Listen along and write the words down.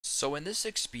So in this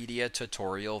Expedia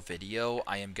tutorial video,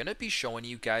 I am going to be showing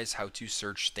you guys how to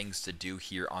search things to do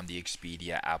here on the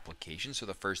Expedia application. So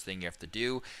the first thing you have to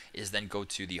do is then go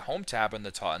to the home tab in the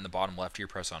top in the bottom left here,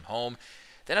 press on home.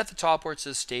 Then at the top where it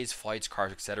says stays, flights,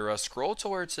 cars, etc., scroll to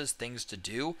where it says things to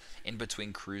do. In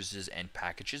between cruises and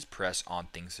packages, press on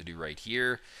things to do right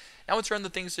here. Now once you're on the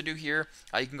things to do here,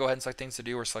 you can go ahead and select things to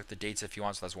do or select the dates if you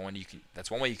want. So that's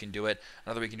one way you can do it.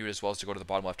 Another way you can do it as well is to go to the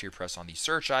bottom left here, press on the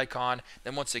search icon.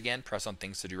 Then once again, press on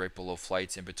things to do right below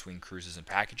flights. In between cruises and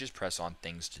packages, press on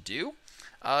things to do.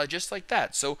 Just like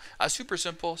that. So super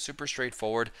simple, super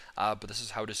straightforward. But this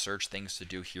is how to search things to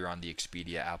do here on the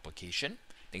Expedia application.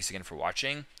 Thanks again for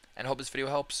watching, and I hope this video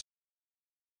helps.